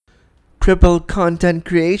Triple Content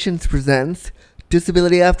Creations presents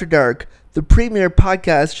Disability After Dark, the premier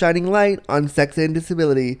podcast shining light on sex and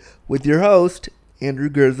disability, with your host, Andrew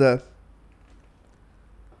Gurza.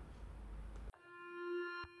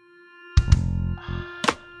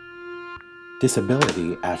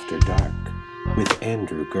 Disability After Dark with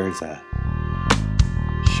Andrew Gurza,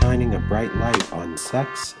 shining a bright light on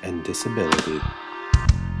sex and disability.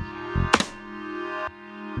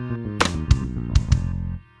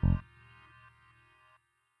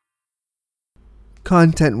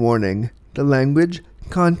 Content warning. The language,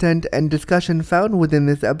 content, and discussion found within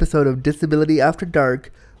this episode of Disability After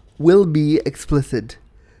Dark will be explicit.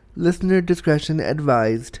 Listener discretion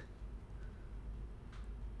advised.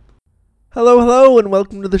 Hello, and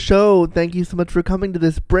welcome to the show. Thank you so much for coming to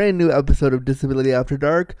this brand new episode of Disability After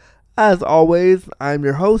Dark. As always, I'm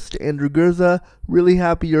your host, Andrew Gurza. Really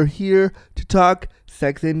happy you're here to talk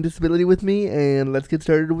sex and disability with me, and let's get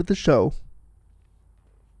started with the show.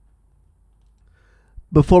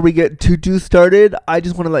 Before we get too started, I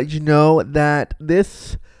just want to let you know that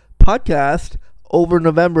this podcast over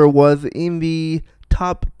November was in the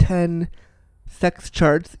top 10 sex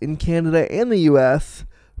charts in Canada and the US,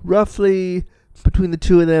 roughly between the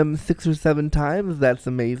two of them 6 or 7 times. That's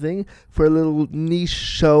amazing for a little niche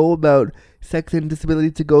show about sex and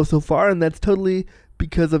disability to go so far, and that's totally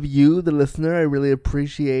because of you, the listener. I really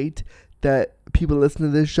appreciate that people listen to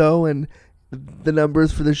this show, and the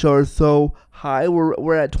numbers for the show are so high.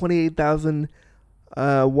 We're at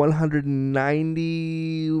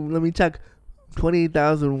 28,190. Let me check.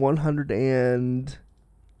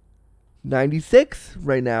 28,196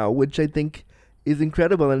 right now, which I think is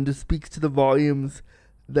incredible and just speaks to the volumes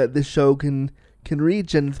that this show can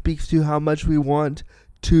reach, and speaks to how much we want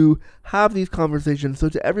to have these conversations. So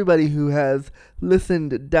to everybody who has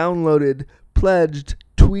listened, downloaded, pledged,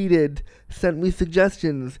 tweeted, sent me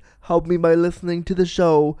suggestions, helped me by listening to the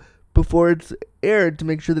show before it's aired to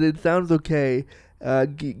make sure that it sounds okay,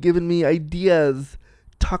 given me ideas,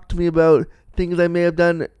 talked to me about things I may have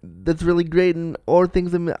done that's really great, or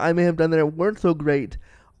things that I may have done that weren't so great.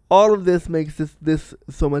 All of this makes this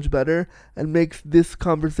so much better, and makes this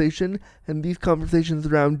conversation and these conversations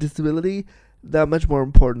around disability that much more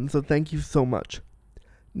important. So thank you so much.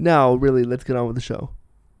 Now, really, let's get on with the show.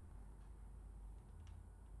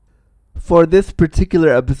 For this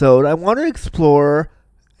particular episode, I want to explore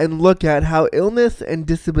and look at how illness and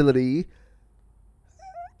disability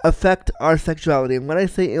affect our sexuality. And when I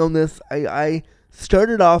say illness, I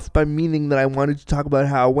started off by meaning that I wanted to talk about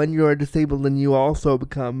how when you are disabled, then you also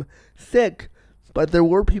become sick. But there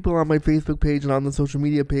were people on my Facebook page and on the social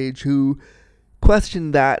media page who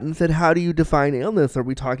questioned that and said, how do you define illness? Are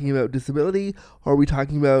we talking about disability, or are we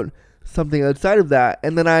talking about something outside of that?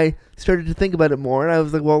 And then I started to think about it more, and I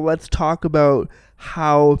was like, well, let's talk about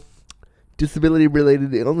how disability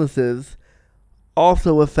related illnesses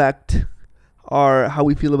also affect how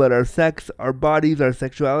we feel about our sex, our bodies, our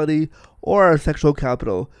sexuality, or our sexual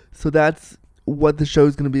capital. So that's what the show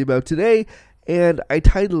is going to be about today, and I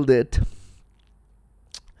titled it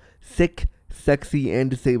Sick, Sexy, and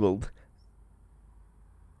Disabled.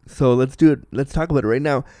 So let's do it. Let's talk about it right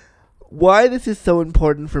now. Why this is so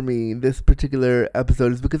important for me, this particular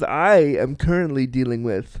episode, is because I am currently dealing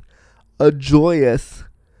with a joyous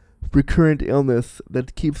recurrent illness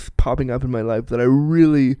that keeps popping up in my life that I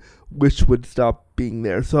really wish would stop being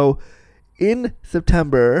there. So in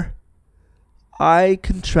September, I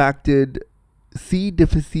contracted C.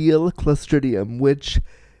 difficile Clostridium, which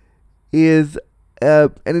is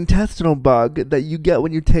an intestinal bug that you get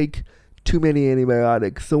when you take too many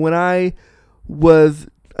antibiotics. So when I was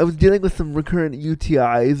dealing with some recurrent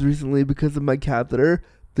UTIs recently because of my catheter,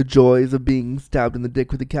 the joys of being stabbed in the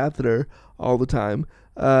dick with a catheter all the time.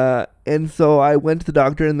 And so I went to the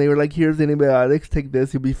doctor, and they were like, here's antibiotics, take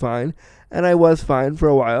this, you'll be fine. And I was fine for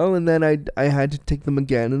a while, and then I had to take them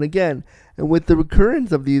again and again. And with the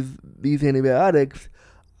recurrence of these antibiotics,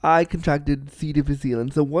 I contracted C. difficile.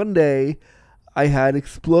 And so one day I had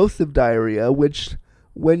explosive diarrhea, which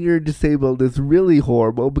when you're disabled is really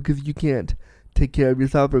horrible because you can't take care of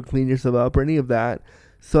yourself or clean yourself up or any of that.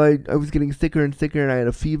 So I was getting sicker and sicker, and I had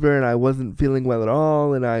a fever, and I wasn't feeling well at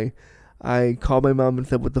all. And I called my mom and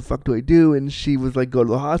said, what the fuck do I do? And she was like, go to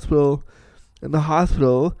the hospital. And the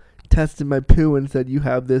hospital tested my poo and said, you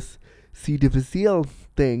have this C. difficile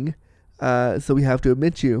thing, so we have to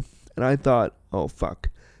admit you. And I thought, oh fuck,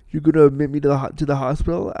 you're going to admit me to the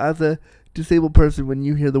hospital? As a disabled person, when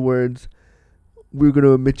you hear the words, we're going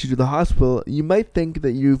to admit you to the hospital, you might think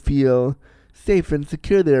that you feel safe and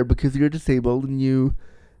secure there because you're disabled and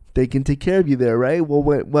they can take care of you there, right?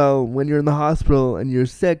 Well, when you're in the hospital and you're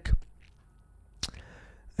sick,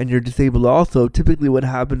 and you're disabled also, typically what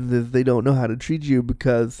happens is they don't know how to treat you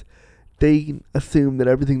because they assume that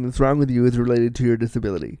everything that's wrong with you is related to your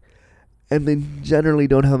disability. And they generally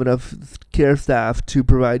don't have enough care staff to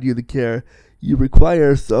provide you the care you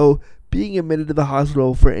require. So being admitted to the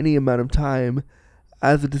hospital for any amount of time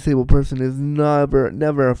as a disabled person is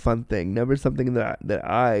never a fun thing. Never something that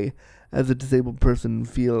I, as a disabled person,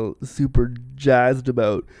 feel super jazzed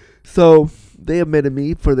about. So they admitted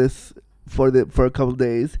me for a couple of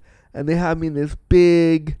days, and they had me in this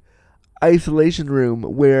big isolation room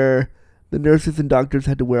where the nurses and doctors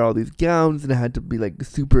had to wear all these gowns, and it had to be like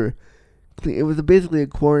super clean. It was basically a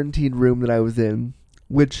quarantine room that I was in,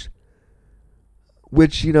 which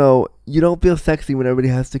you don't feel sexy when everybody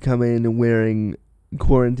has to come in and wearing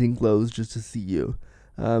quarantine clothes just to see you.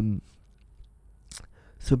 So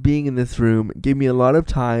being in this room gave me a lot of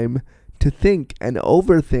time to think and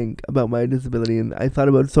overthink about my disability, and I thought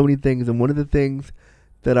about so many things. And one of the things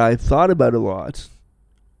that I thought about a lot,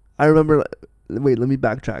 I remember. Wait, let me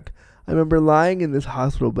backtrack. I remember lying in this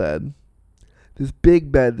hospital bed, this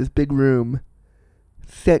big room,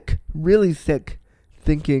 sick, really sick,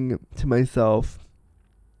 thinking to myself,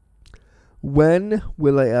 when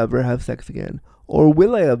will I ever have sex again? Or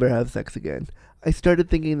will I ever have sex again? I started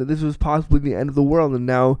thinking that this was possibly the end of the world, and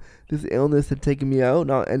now this illness had taken me out,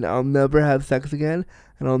 and I'll never have sex again,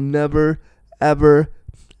 and I'll never, ever,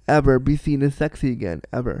 ever be seen as sexy again,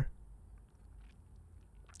 ever.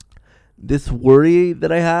 This worry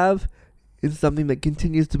that I have is something that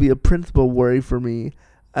continues to be a principal worry for me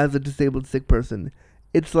as a disabled sick person.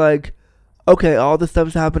 It's like, okay, all this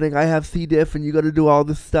stuff's happening. I have C-Diff, and you got to do all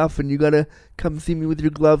this stuff, and you got to come see me with your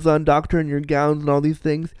gloves on, doctor, and your gowns and all these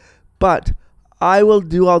things. But I will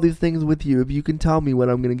do all these things with you if you can tell me when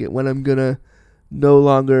I'm gonna no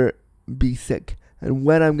longer be sick, and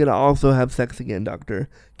when I'm gonna also have sex again, doctor.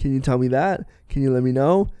 Can you tell me that? Can you let me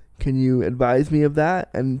know? Can you advise me of that?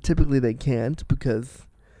 And typically they can't, because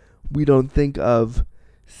we don't think of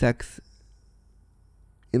sex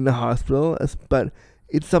in the hospital, but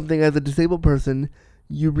it's something as a disabled person,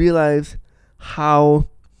 you realize how,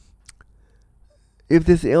 if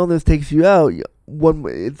this illness takes you out,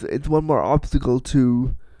 it's one more obstacle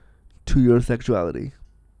to your sexuality.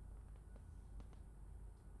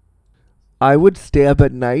 I would stay up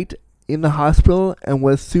at night in the hospital and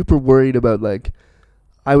was super worried about, like,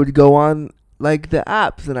 I would go on like the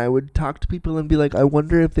apps and I would talk to people and be like, I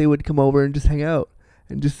wonder if they would come over and just hang out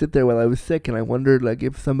and just sit there while I was sick. And I wondered, like,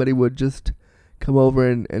 if somebody would just come over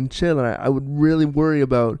and chill. And I would really worry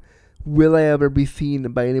about, will I ever be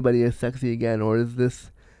seen by anybody as sexy again? Or is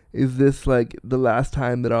this like the last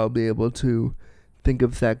time that I'll be able to think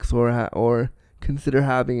of sex or consider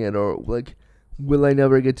having it? Or, like, will I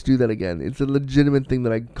never get to do that again? It's a legitimate thing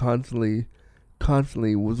that I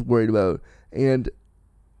constantly was worried about. And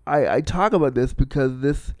I talk about this because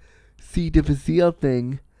this C. difficile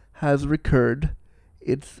thing has recurred.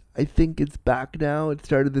 I think it's back now. It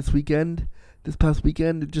started this past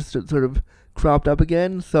weekend. It just sort of cropped up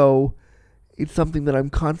again. So it's something that I'm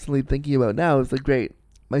constantly thinking about now. It's like, great,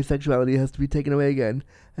 my sexuality has to be taken away again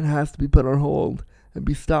and has to be put on hold and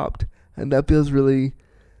be stopped. And I'm really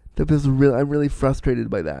frustrated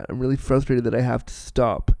by that. I'm really frustrated that I have to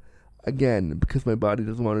stop again because my body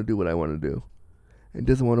doesn't want to do what I want to do. It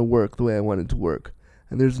doesn't want to work the way I want it to work.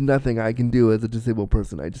 And there's nothing I can do as a disabled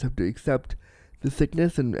person. I just have to accept the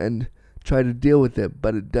sickness and try to deal with it.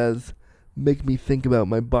 But it does make me think about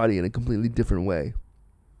my body in a completely different way.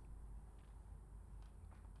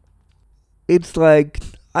 It's like,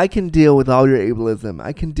 I can deal with all your ableism.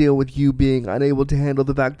 I can deal with you being unable to handle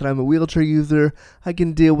the fact that I'm a wheelchair user. I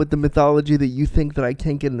can deal with the mythology that you think that I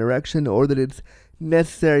can't get an erection or that it's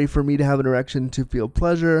necessary for me to have an erection to feel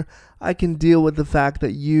pleasure. I can deal with the fact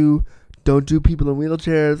that you don't do people in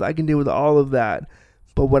wheelchairs. I can deal with all of that.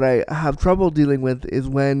 But what I have trouble dealing with is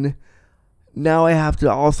when now I have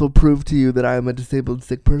to also prove to you that I am a disabled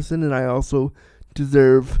sick person and I also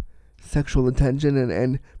deserve sexual attention,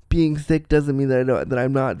 and being sick doesn't mean that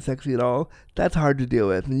I'm not sexy at all. That's hard to deal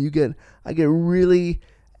with. And I get really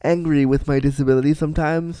angry with my disability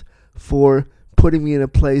sometimes for putting me in a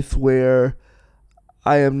place where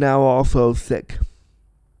I am now also sick.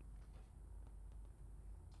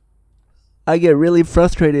 I get really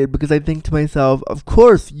frustrated because I think to myself, of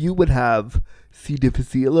course you would have C.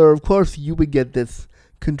 difficile, or of course you would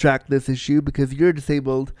contract this issue because you're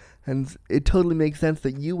disabled, and it totally makes sense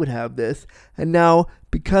that you would have this. And now,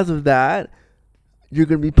 because of that, you're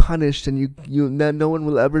going to be punished, and no one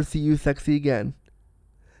will ever see you sexy again.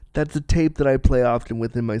 That's a tape that I play often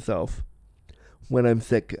within myself. When I'm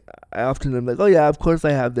sick, I often am like, oh yeah, of course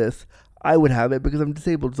I have this. I would have it because I'm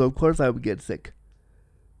disabled, so of course I would get sick.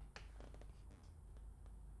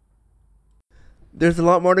 There's a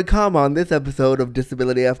lot more to come on this episode of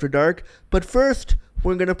Disability After Dark, but first,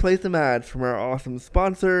 we're going to play some ads from our awesome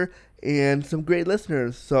sponsor and some great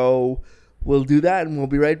listeners. So we'll do that and we'll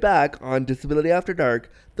be right back on Disability After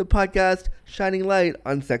Dark, the podcast shining light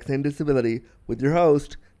on sex and disability with your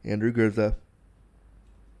host, Andrew Gurza.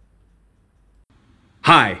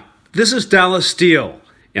 Hi, this is Dallas Steele,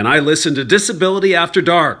 and I listen to Disability After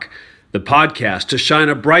Dark, the podcast to shine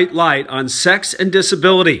a bright light on sex and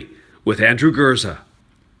disability with Andrew Gurza.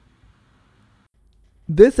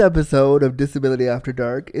 This episode of Disability After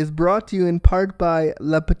Dark is brought to you in part by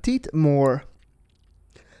La Petite More.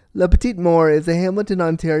 La Petite More is a Hamilton,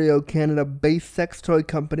 Ontario, Canada-based sex toy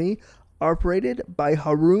company operated by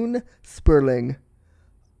Haroon Sperling.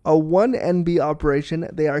 A 1NB operation,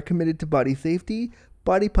 they are committed to body safety,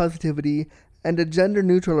 body positivity, and a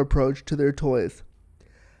gender-neutral approach to their toys.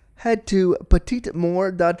 Head to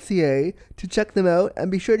petitemore.ca to check them out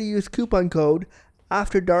and be sure to use coupon code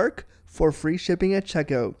AFTERDARK for free shipping at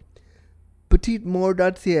checkout.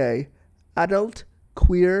 petitemore.ca. Adult,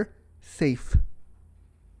 queer, safe.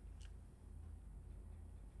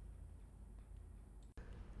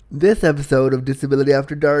 This episode of Disability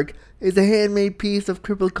After Dark is a handmade piece of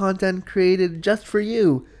crippled content created just for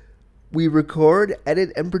you. We record,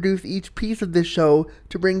 edit, and produce each piece of this show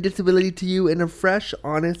to bring disability to you in a fresh,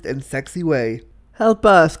 honest, and sexy way. Help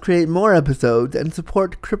us create more episodes and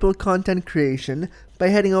support crippled content creation by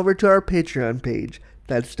heading over to our Patreon page.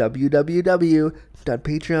 That's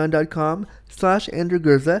www.patreon.com/Andrew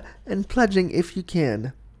Gurza and pledging if you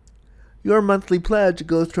can. Your monthly pledge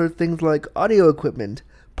goes towards things like audio equipment,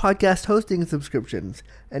 podcast hosting subscriptions,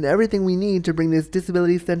 and everything we need to bring this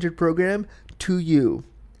disability-centered program to you.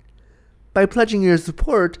 By pledging your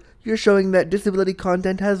support, you're showing that disability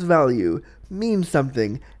content has value, means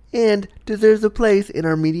something, and deserves a place in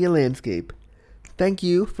our media landscape. Thank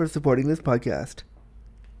you for supporting this podcast.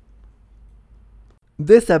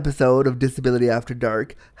 This episode of Disability After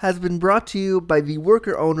Dark has been brought to you by the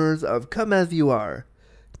worker owners of Come As You Are.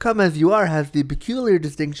 Come As You Are has the peculiar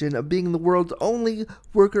distinction of being the world's only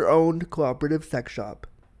worker-owned cooperative sex shop.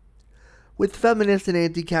 With feminist and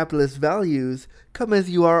anti-capitalist values, Come As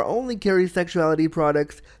You Are only carries sexuality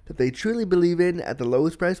products that they truly believe in at the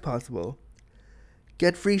lowest price possible.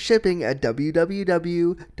 Get free shipping at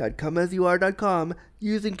www.comeasyouare.com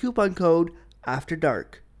using coupon code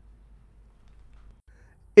AFTERDARK.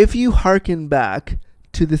 If you hearken back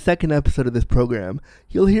to the second episode of this program,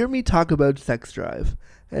 you'll hear me talk about sex drive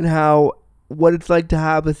and what it's like to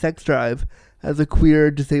have a sex drive as a queer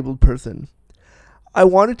disabled person. I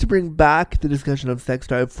wanted to bring back the discussion of sex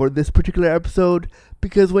drive for this particular episode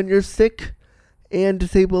because when you're sick and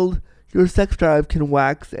disabled, your sex drive can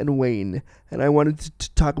wax and wane, and I wanted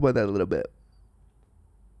to talk about that a little bit.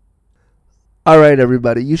 Alright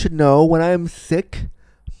everybody, you should know when I'm sick,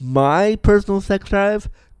 my personal sex drive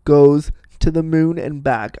goes to the moon and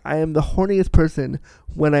back. I am the horniest person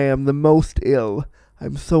when I am the most ill.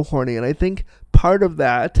 I'm so horny, and I think part of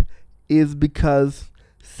that is because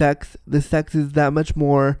the sex is that much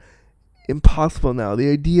more impossible now. The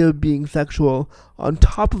idea of being sexual on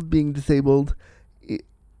top of being disabled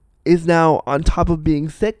is now on top of being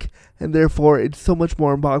sick, and therefore it's so much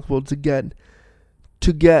more impossible to get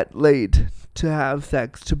laid, to have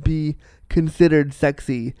sex, to be considered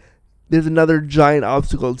sexy. There's another giant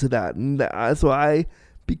obstacle to that, and so I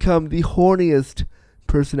become the horniest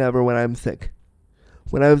person ever when I'm sick.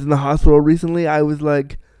 When I was in the hospital recently, I was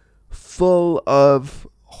like full of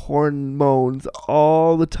hormones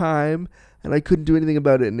all the time, and I couldn't do anything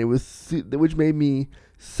about it, and which made me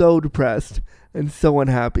so depressed and so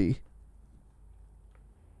unhappy.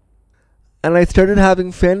 And I started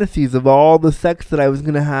having fantasies of all the sex that I was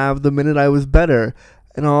gonna have the minute I was better,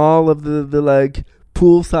 and all of the like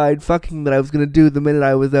poolside fucking that I was gonna do the minute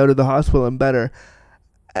I was out of the hospital and better.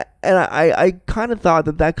 And I kind of thought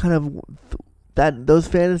that those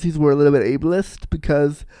fantasies were a little bit ableist,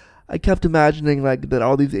 because I kept imagining like that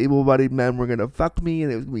all these able-bodied men were gonna fuck me and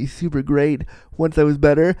it was gonna be super great once I was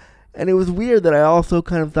better. And it was weird that I also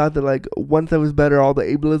kind of thought that like once I was better, all the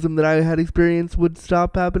ableism that I had experienced would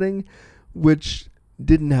stop happening, which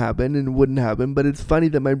didn't happen and wouldn't happen. But it's funny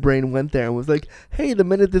that my brain went there and was like, hey, the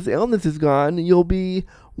minute this illness is gone, you'll be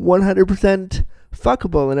 100%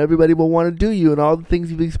 fuckable and everybody will want to do you and all the things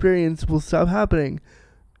you've experienced will stop happening.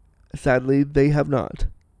 Sadly, they have not.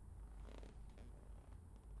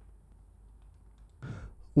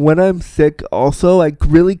 When I'm sick, also, I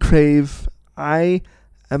really crave... I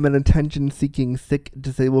am an attention-seeking, sick,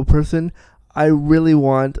 disabled person. I really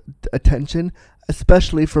want attention,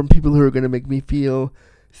 especially from people who are going to make me feel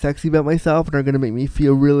sexy about myself and are going to make me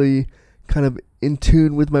feel really kind of in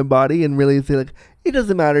tune with my body and really say like, it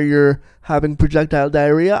doesn't matter you're having projectile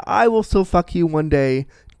diarrhea, I will still fuck you one day,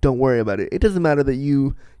 don't worry about it. It doesn't matter that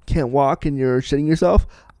you can't walk and you're shitting yourself,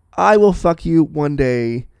 I will fuck you one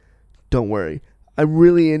day, don't worry. I'm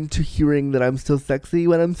really into hearing that I'm still sexy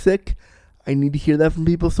when I'm sick. I need to hear that from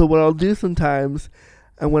people. So what I'll do sometimes,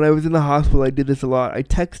 and when I was in the hospital I did this a lot, I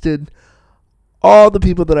texted all the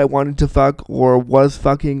people that I wanted to fuck or was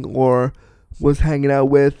fucking or was hanging out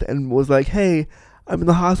with and was like, hey, I'm in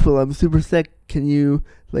the hospital, I'm super sick, can you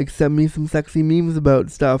like send me some sexy memes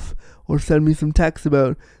about stuff or send me some texts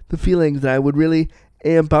about the feelings? And I would really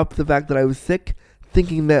amp up the fact that I was sick,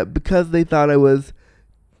 thinking that because they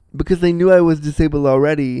knew I was disabled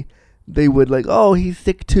already, they would like, oh, he's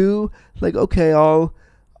sick too, like, okay, I'll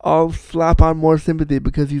slap on more sympathy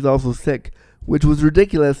because he's also sick, which was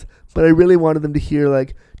ridiculous. But I really wanted them to hear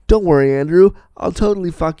like, don't worry, Andrew, I'll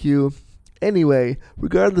totally fuck you anyway,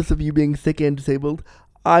 regardless of you being sick and disabled.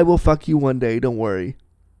 I will fuck you one day, don't worry.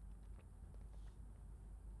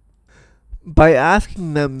 By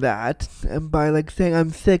asking them that, and by like saying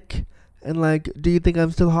I'm sick, and like, do you think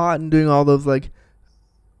I'm still hot, and doing all those like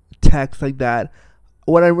texts like that,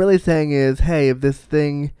 what I'm really saying is, hey, if this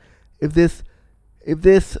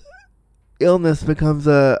illness becomes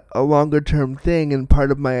a longer term thing and part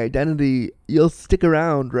of my identity, you'll stick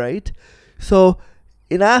around, right? So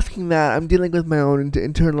in asking that, I'm dealing with my own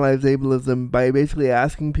internalized ableism by basically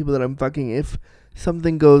asking people that I'm fucking, if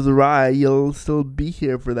something goes awry, you'll still be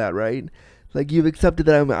here for that, right? Like, you've accepted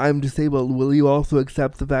that I'm disabled. Will you also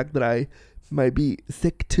accept the fact that I might be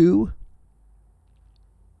sick too?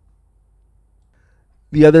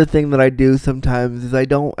 The other thing that I do sometimes is I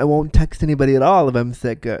won't text anybody at all if I'm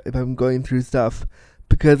sick, if I'm going through stuff,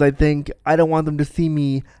 because I think I don't want them to see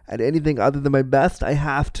me at anything other than my best. I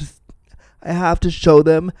have to show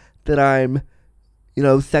them that I'm,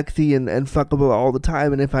 sexy and fuckable all the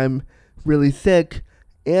time. And if I'm really sick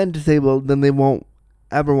and disabled, then they won't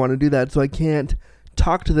ever want to do that. So I can't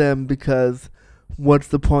talk to them, because what's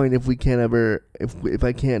the point if we can't ever, if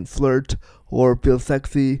I can't flirt or feel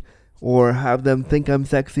sexy or have them think I'm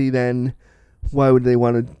sexy, then why would they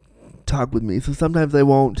want to talk with me? So sometimes I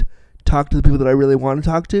won't talk to the people that I really want to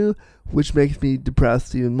talk to, which makes me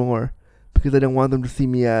depressed even more, because I don't want them to see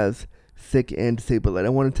me as sick and disabled. I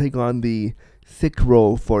don't want to take on the sick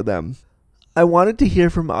role for them. I wanted to hear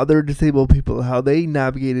from other disabled people how they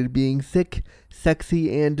navigated being sick,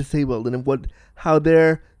 sexy, and disabled, and how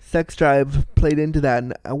their sex drive played into that,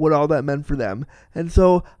 and what all that meant for them. And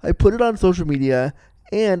so I put it on social media,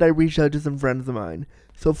 and I reached out to some friends of mine.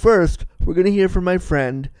 So first, we're going to hear from my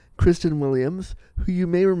friend, Kristen Williams, who you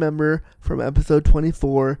may remember from episode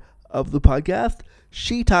 24 of the podcast.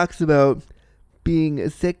 She talks about being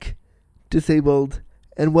sick, disabled,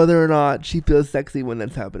 and whether or not she feels sexy when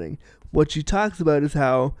that's happening. What she talks about is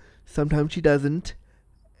how sometimes she doesn't,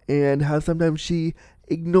 and how sometimes she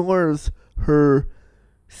ignores her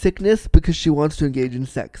sickness because she wants to engage in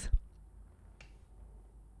sex.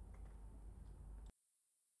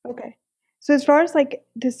 Okay. So as far as like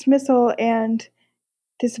dismissal and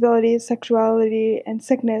disability, sexuality, and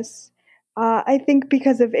sickness, I think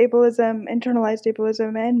because of ableism, internalized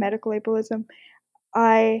ableism, and medical ableism,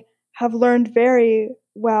 I have learned very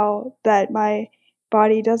well that my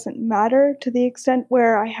body doesn't matter to the extent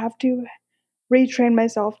where I have to retrain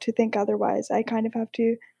myself to think otherwise. I kind of have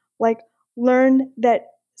to like learn that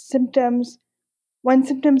when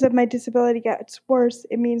symptoms of my disability gets worse,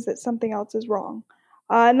 it means that something else is wrong.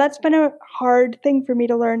 And that's been a hard thing for me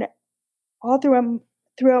to learn all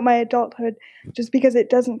throughout my adulthood, just because it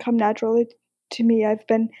doesn't come naturally to me. I've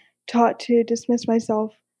been taught to dismiss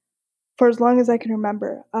myself for as long as I can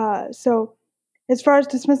remember. So as far as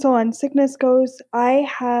dismissal and sickness goes, I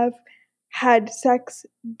have had sex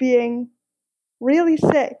being really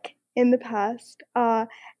sick in the past.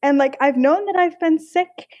 And like I've known that I've been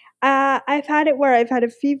sick. I've had it where I've had a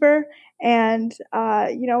fever and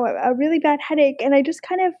a really bad headache, and I just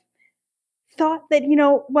kind of thought that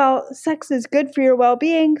well, sex is good for your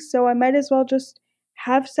well-being, so I might as well just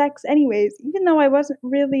have sex anyways, even though I wasn't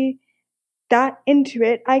really that into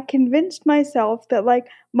it. I convinced myself that like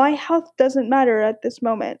my health doesn't matter at this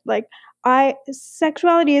moment. Like I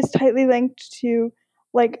sexuality is tightly linked to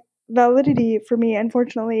like validity for me,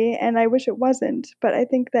 unfortunately, and I wish it wasn't, but I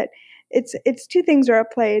think that it's two things are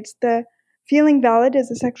at play. It's the feeling valid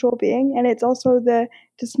as a sexual being, and it's also the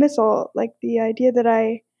dismissal, like the idea that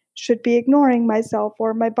I should be ignoring myself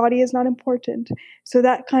or my body is not important. So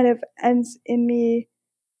that kind of ends in me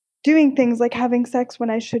doing things like having sex when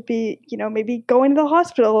I should be, maybe going to the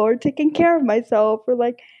hospital or taking care of myself or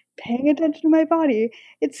like paying attention to my body.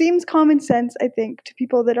 It seems common sense, I think, to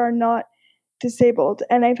people that are not disabled.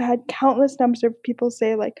 And I've had countless numbers of people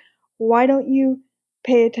say, like, why don't you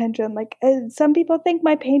pay attention? Like, some people think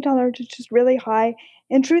my pain tolerance is just really high.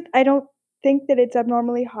 In truth, I don't think that it's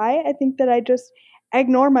abnormally high. I think that I just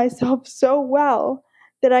ignore myself so well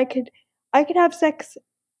that I could have sex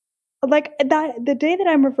like that. The day that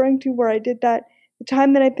I'm referring to where I did that, the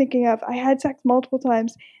time that I'm thinking of, I had sex multiple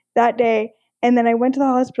times that day, and then I went to the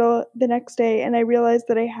hospital the next day and I realized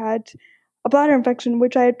that I had a bladder infection,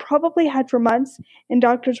 which I had probably had for months, and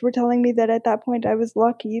doctors were telling me that at that point I was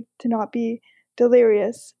lucky to not be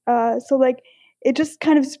delirious. So like it just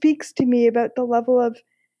kind of speaks to me about the level of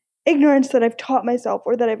ignorance that I've taught myself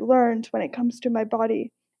or that I've learned when it comes to my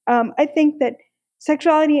body. I think that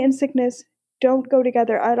sexuality and sickness don't go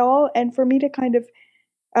together at all, and for me to kind of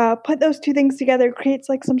put those two things together creates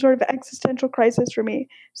like some sort of existential crisis for me.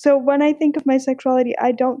 So when I think of my sexuality,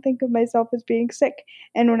 I don't think of myself as being sick,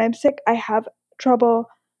 and when I'm sick, I have trouble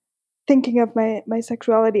thinking of my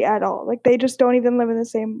sexuality at all. Like they just don't even live in the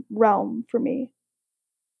same realm for me.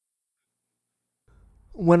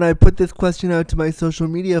 When I put this question out to my social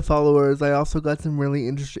media followers, I also got some really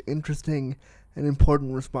interesting and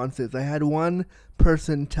important responses. I had one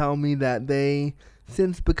person tell me that they,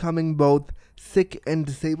 since becoming both sick and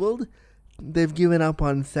disabled, they've given up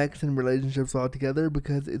on sex and relationships altogether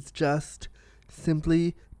because it's just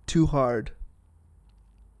simply too hard.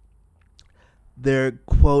 Their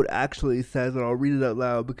quote actually says, and I'll read it out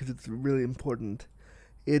loud because it's really important.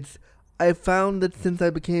 I found that since I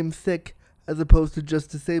became sick, as opposed to just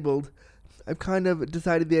disabled, I've kind of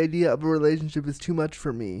decided the idea of a relationship is too much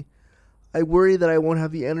for me. I worry that I won't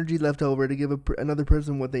have the energy left over to give another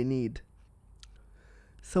person what they need.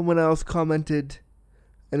 Someone else commented,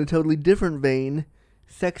 in a totally different vein,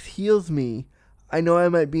 sex heals me. I know I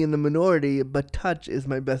might be in the minority, but touch is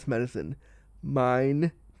my best medicine.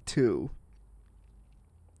 Mine, too.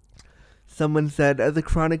 Someone said, as a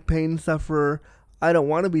chronic pain sufferer, I don't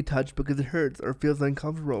want to be touched because it hurts or feels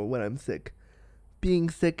uncomfortable when I'm sick.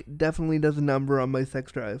 Being sick definitely does a number on my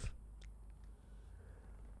sex drive.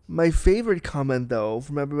 My favorite comment, though,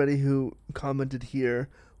 from everybody who commented here,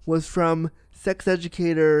 was from sex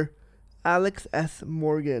educator Alex S.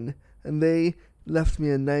 Morgan, and they left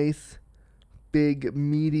me a nice, big,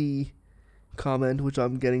 meaty comment, which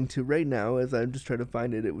I'm getting to right now as I'm just trying to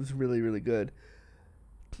find it. It was really, really good.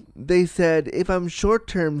 They said, if I'm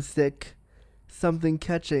short-term sick, something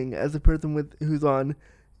catching, as a person who's on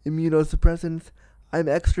immunosuppressants, I'm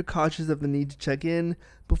extra cautious of the need to check in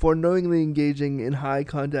before knowingly engaging in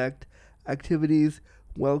high-contact activities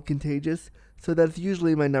while contagious, so that's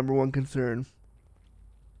usually my number one concern.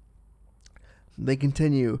 They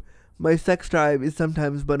continue, my sex drive is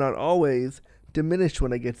sometimes, but not always, diminished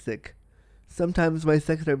when I get sick. Sometimes my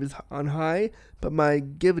sex drive is on high, but my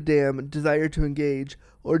give a damn desire to engage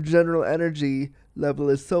or general energy level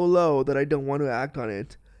is so low that I don't want to act on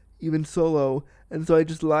it, even solo, and so I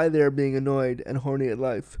just lie there being annoyed and horny at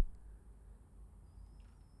life.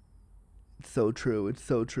 It's so true. It's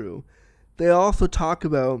so true. They also talk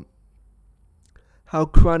about how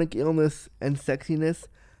chronic illness and sexiness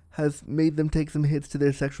has made them take some hits to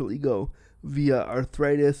their sexual ego via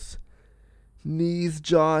arthritis. Knees,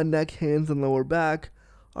 jaw, neck, hands, and lower back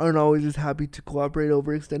aren't always as happy to cooperate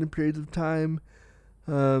over extended periods of time.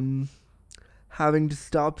 Having to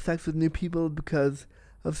stop sex with new people because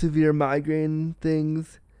of severe migraine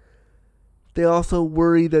things. They also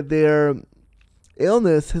worry that their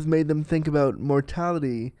illness has made them think about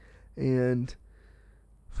mortality and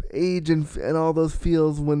age and all those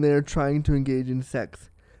feels when they're trying to engage in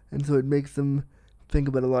sex. And so it makes them think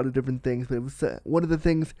about a lot of different things. But it was one of the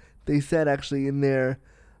things they said actually in there,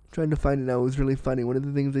 I'm trying to find it now, it was really funny. One of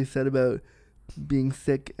the things they said about being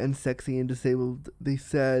sick and sexy and disabled, they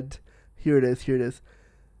said, here it is.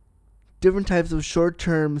 Different types of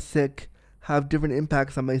short-term sick have different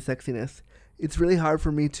impacts on my sexiness. It's really hard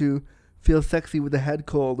for me to feel sexy with a head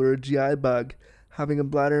cold or a GI bug. Having a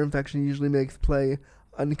bladder infection usually makes play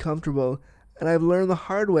uncomfortable. And I've learned the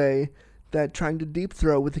hard way that trying to deep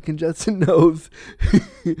throat with a congested nose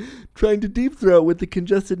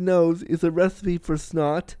is a recipe for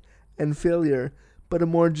snot and failure. But a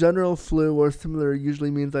more general flu or similar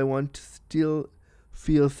usually means I want to still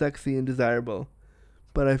feel sexy and desirable,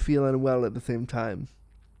 but I feel unwell at the same time.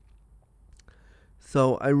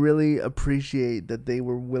 So I really appreciate that they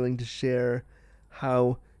were willing to share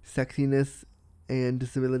how sexiness and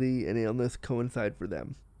disability and illness coincide for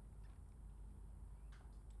them.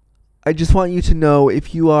 I just want you to know,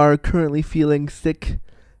 if you are currently feeling sick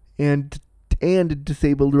and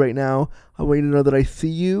disabled right now, I want you to know that I see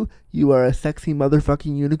you. You are a sexy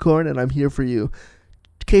motherfucking unicorn, and I'm here for you.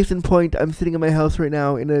 Case in point, I'm sitting in my house right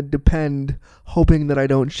now in a Depend, hoping that I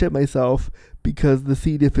don't shit myself, because the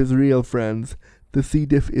C-Diff is real, friends. The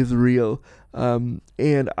C-Diff is real.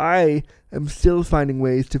 And I am still finding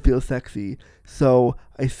ways to feel sexy. So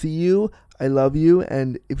I see you, I love you,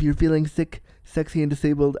 and if you're feeling sick, sexy, and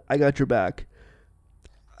disabled, I got your back.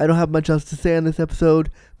 I don't have much else to say on this episode,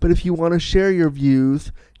 but if you want to share your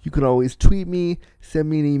views, you can always tweet me, send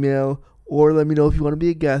me an email, or let me know if you want to be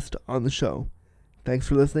a guest on the show. Thanks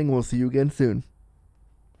for listening. We'll see you again soon.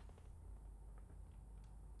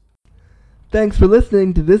 Thanks for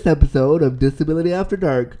listening to this episode of Disability After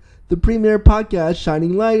Dark, the premier podcast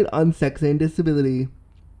shining light on sex and disability.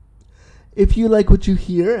 If you like what you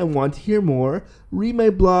hear and want to hear more, read my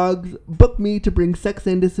blogs, book me to bring sex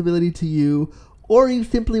and disability to you, or you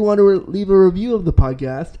simply want to leave a review of the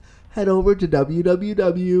podcast, head over to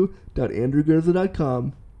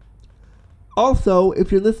www.andrewgurza.com. Also,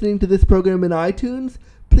 if you're listening to this program in iTunes,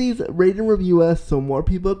 please rate and review us so more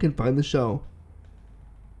people can find the show.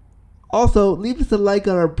 Also, leave us a like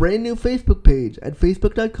on our brand new Facebook page at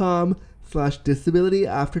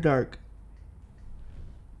facebook.com/disabilityafterdark.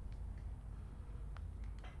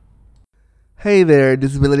 Hey there,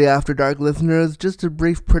 Disability After Dark listeners. Just a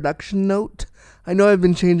brief production note. I know I've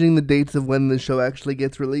been changing the dates of when the show actually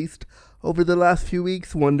gets released over the last few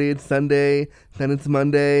weeks. One day it's Sunday, then it's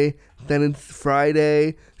Monday, then it's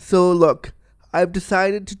Friday. So look, I've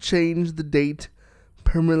decided to change the date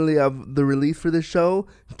permanently of the release for this show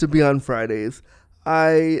to be on Fridays.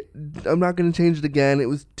 I'm not going to change it again. I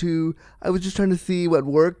was just trying to see what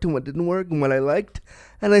worked and what didn't work and what I liked.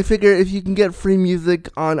 And I figure if you can get free music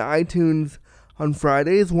on iTunes on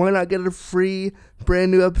Fridays, why not get a free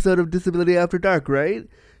brand new episode of Disability After Dark, right?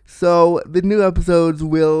 So the new episodes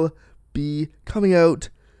will be coming out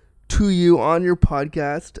to you on your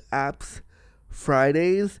podcast apps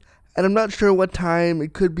Fridays. And I'm not sure what time.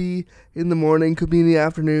 It could be in the morning, could be in the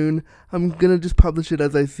afternoon. I'm going to just publish it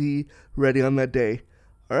as I see ready on that day.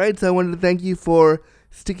 Alright, so I wanted to thank you for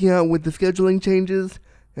sticking out with the scheduling changes.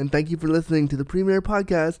 And thank you for listening to the premier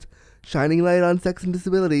podcast, shining light on sex and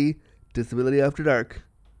disability, Disability After Dark.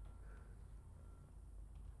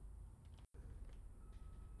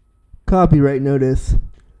 Copyright notice.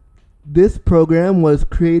 This program was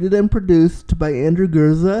created and produced by Andrew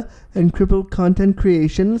Gurza and Crippled Content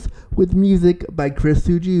Creations with music by Chris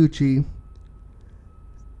Sugiuchi.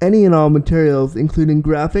 Any and all materials, including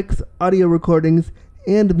graphics, audio recordings,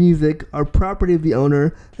 and music, are property of the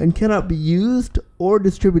owner and cannot be used or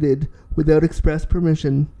distributed without express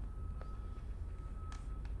permission.